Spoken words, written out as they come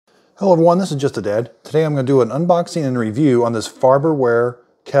Hello everyone, this is Just a Dad. Today I'm going to do an unboxing and review on this Farberware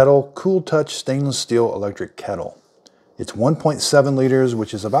Kettle Cool Touch stainless steel electric kettle. It's 1.7 liters,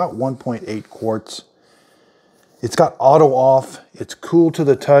 which is about 1.8 quarts. It's got auto off. It's cool to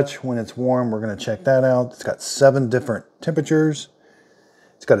the touch when it's warm. We're going to check that out. It's got 7 different temperatures.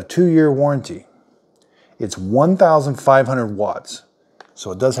 It's got a 2-year warranty. It's 1,500 watts.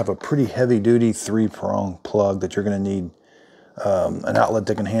 So it does have a pretty heavy duty 3-prong plug that you're going to need. An outlet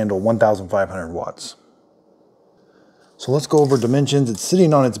that can handle 1,500 watts. So let's go over dimensions. It's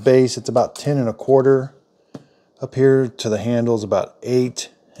sitting on its base. It's about 10 1/4. Up here to the handle is about 8,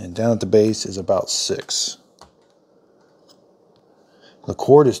 and down at the base is about 6. The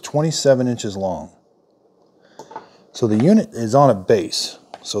cord is 27 inches long. So the unit is on a base.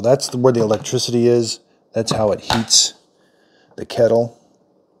 So that's where the electricity is. That's how it heats the kettle.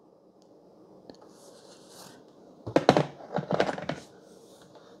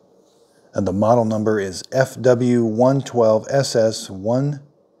 And the model number is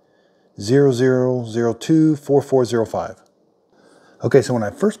FW112SS100024405. Okay, so when I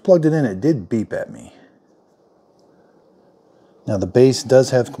first plugged it in, it did beep at me. Now the base does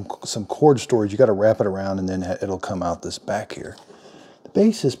have some cord storage. You got to wrap it around and then it'll come out this back here. The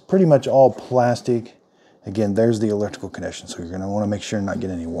base is pretty much all plastic. Again, there's the electrical connection, so you're going to want to make sure not get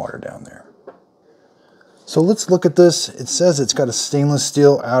any water down there. So let's look at this. It says it's got a stainless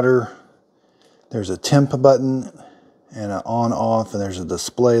steel outer. There's a temp button and an on-off, and there's a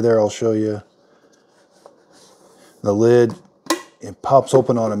display there I'll show you. The lid, it pops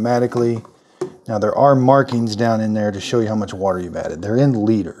open automatically. Now there are markings down in there to show you how much water you've added. They're in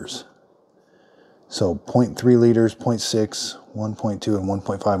liters. So 0.3 liters, 0.6, 1.2, and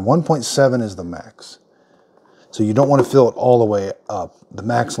 1.5. 1.7 is the max. So you don't want to fill it all the way up. The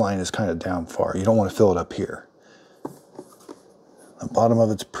max line is kind of down far. You don't want to fill it up here. The bottom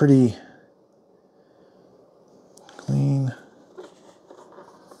of it's pretty clean.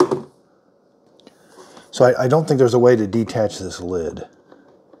 So I don't think there's a way to detach this lid.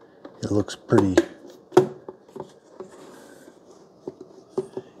 It looks pretty.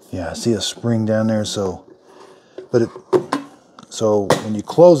 Yeah, I see a spring down there. So when you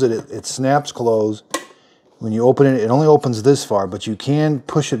close it, it snaps closed. When you open it, it only opens this far, but you can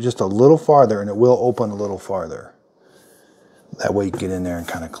push it just a little farther and it will open a little farther. That way you can get in there and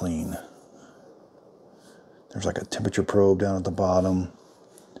kind of clean. There's like a temperature probe down at the bottom.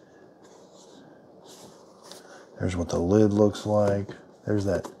 There's what the lid looks like. There's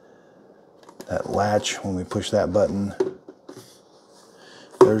that latch when we push that button.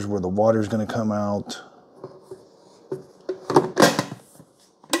 There's where the water's going to come out.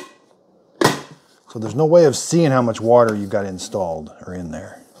 So there's no way of seeing how much water you've got installed or in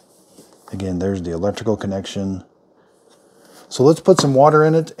there. Again, there's the electrical connection. So let's put some water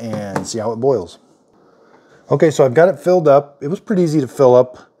in it and see how it boils. Okay, so I've got it filled up. It was pretty easy to fill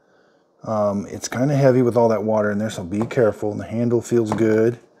up. It's kind of heavy with all that water in there, so be careful. The handle feels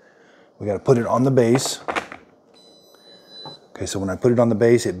good. We got to put it on the base. Okay, so when I put it on the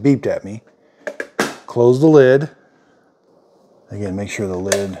base, it beeped at me. Close the lid. Again, make sure the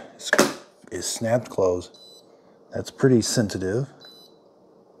lid is snapped closed. That's pretty sensitive.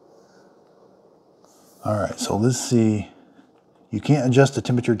 All right, so let's see. You can't adjust the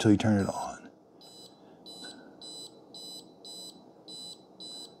temperature until you turn it on.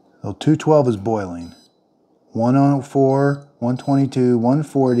 So 212 is boiling. 104, 122,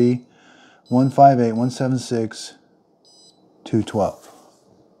 140, 158, 176, 212.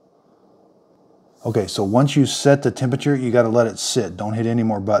 Okay, so once you set the temperature, you got to let it sit. Don't hit any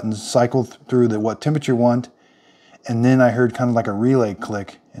more buttons. Cycle through what temperature you want. And then I heard kind of like a relay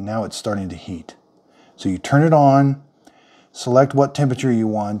click, and now it's starting to heat. So you turn it on, select what temperature you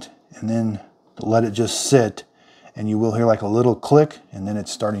want, and then let it just sit. And you will hear like a little click, and then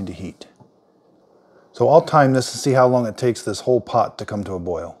it's starting to heat. So I'll time this to see how long it takes this whole pot to come to a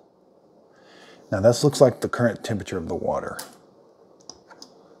boil. Now this looks like the current temperature of the water.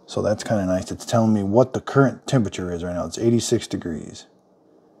 So that's kind of nice. It's telling me what the current temperature is right now. It's 86 degrees,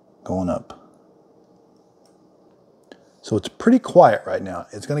 going up. So it's pretty quiet right now.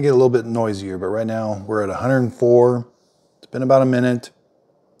 It's going to get a little bit noisier, but right now we're at 104. It's been about a minute.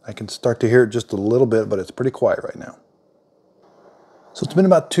 I can start to hear it just a little bit, but it's pretty quiet right now. So it's been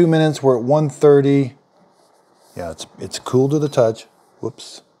about 2 minutes. We're at 130. Yeah, it's cool to the touch.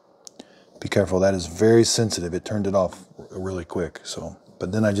 Whoops. Be careful. That is very sensitive. It turned it off really quick.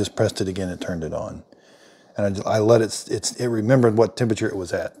 But then I just pressed it again. It turned it on, and I let it. It remembered what temperature it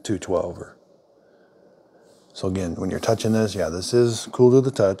was at, 212. So again, when you're touching this, yeah, this is cool to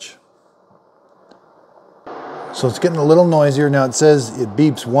the touch. So it's getting a little noisier. Now it says it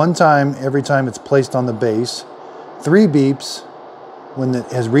beeps one time every time it's placed on the base, 3 beeps when it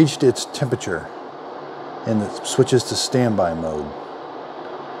has reached its temperature, and it switches to standby mode.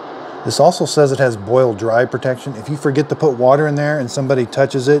 This also says it has boil dry protection. If you forget to put water in there and somebody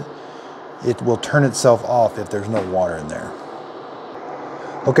touches it, it will turn itself off if there's no water in there.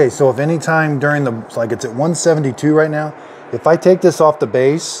 Okay, so if any time during the, like it's at 172 right now, if I take this off the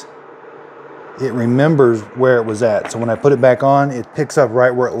base, it remembers where it was at. So when I put it back on, it picks up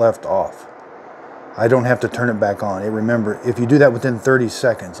right where it left off. I don't have to turn it back on. It remembers. If you do that within 30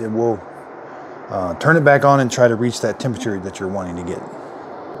 seconds, it will turn it back on and try to reach that temperature that you're wanting to get.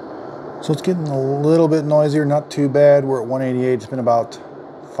 So it's getting a little bit noisier, not too bad. We're at 188, it's been about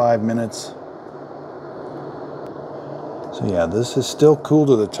 5 minutes. So yeah, this is still cool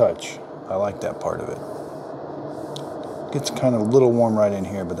to the touch. I like that part of it. Gets kind of a little warm right in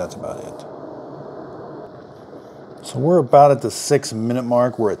here, but that's about it. So we're about at the 6-minute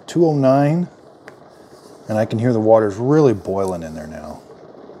mark. We're at 209, and I can hear the water's really boiling in there now.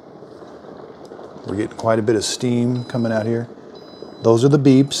 We're getting quite a bit of steam coming out here. Those are the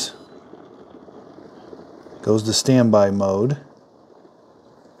beeps. Goes to standby mode.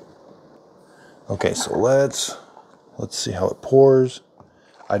 Okay, so let's see how it pours.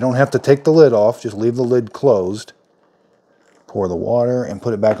 I don't have to take the lid off, just leave the lid closed. Pour the water and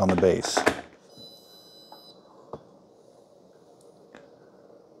put it back on the base.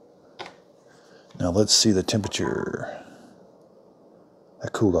 Now let's see the temperature.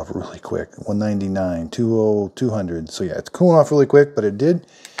 That cooled off really quick. 199, 20, 200. So yeah, it's cooling off really quick, but it did.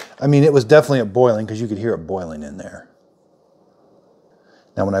 I mean, it was definitely at boiling because you could hear it boiling in there.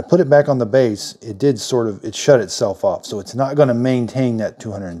 Now when I put it back on the base, it did it shut itself off. So it's not going to maintain that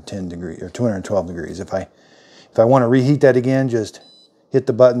 210 degrees or 212 degrees. If I want to reheat that again, just hit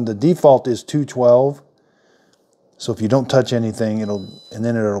the button. The default is 212. So if you don't touch anything, it'll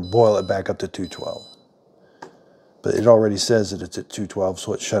boil it back up to 212. But it already says that it's at 212,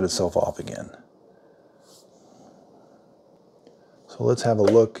 so it shut itself off again. So let's have a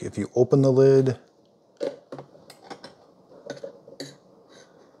look. If you open the lid,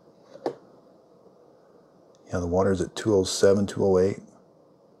 yeah, the water's at 207, 208,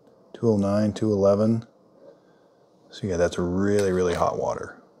 209, 211. So yeah, that's really, really hot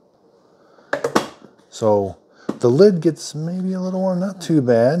water. So the lid gets maybe a little warm, not too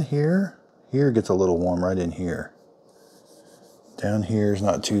bad. Here gets a little warm right in here. Down here is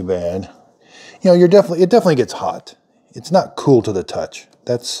not too bad. You know, it definitely gets hot. It's not cool to the touch.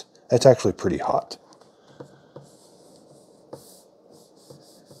 That's actually pretty hot.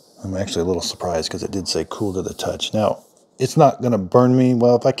 I'm actually a little surprised because it did say cool to the touch. Now, it's not going to burn me.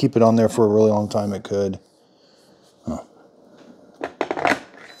 Well, if I keep it on there for a really long time, it could. Oh.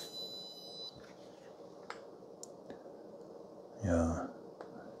 Yeah.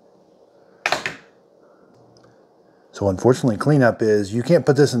 So unfortunately, cleanup is you can't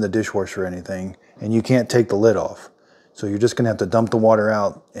put this in the dishwasher or anything, and you can't take the lid off. So you're just going to have to dump the water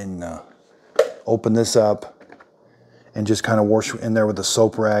out and open this up and just kind of wash in there with a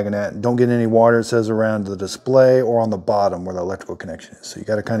soap rag and that. Don't get any water, it says, around the display or on the bottom where the electrical connection is. So you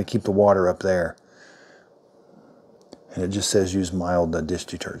got to kind of keep the water up there. And it just says use mild dish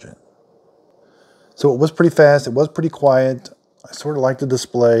detergent. So it was pretty fast. It was pretty quiet. I sort of like the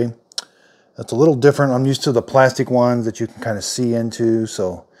display. It's a little different. I'm used to the plastic ones that you can kind of see into.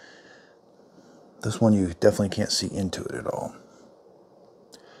 So this one you definitely can't see into it at all.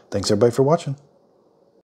 Thanks everybody for watching.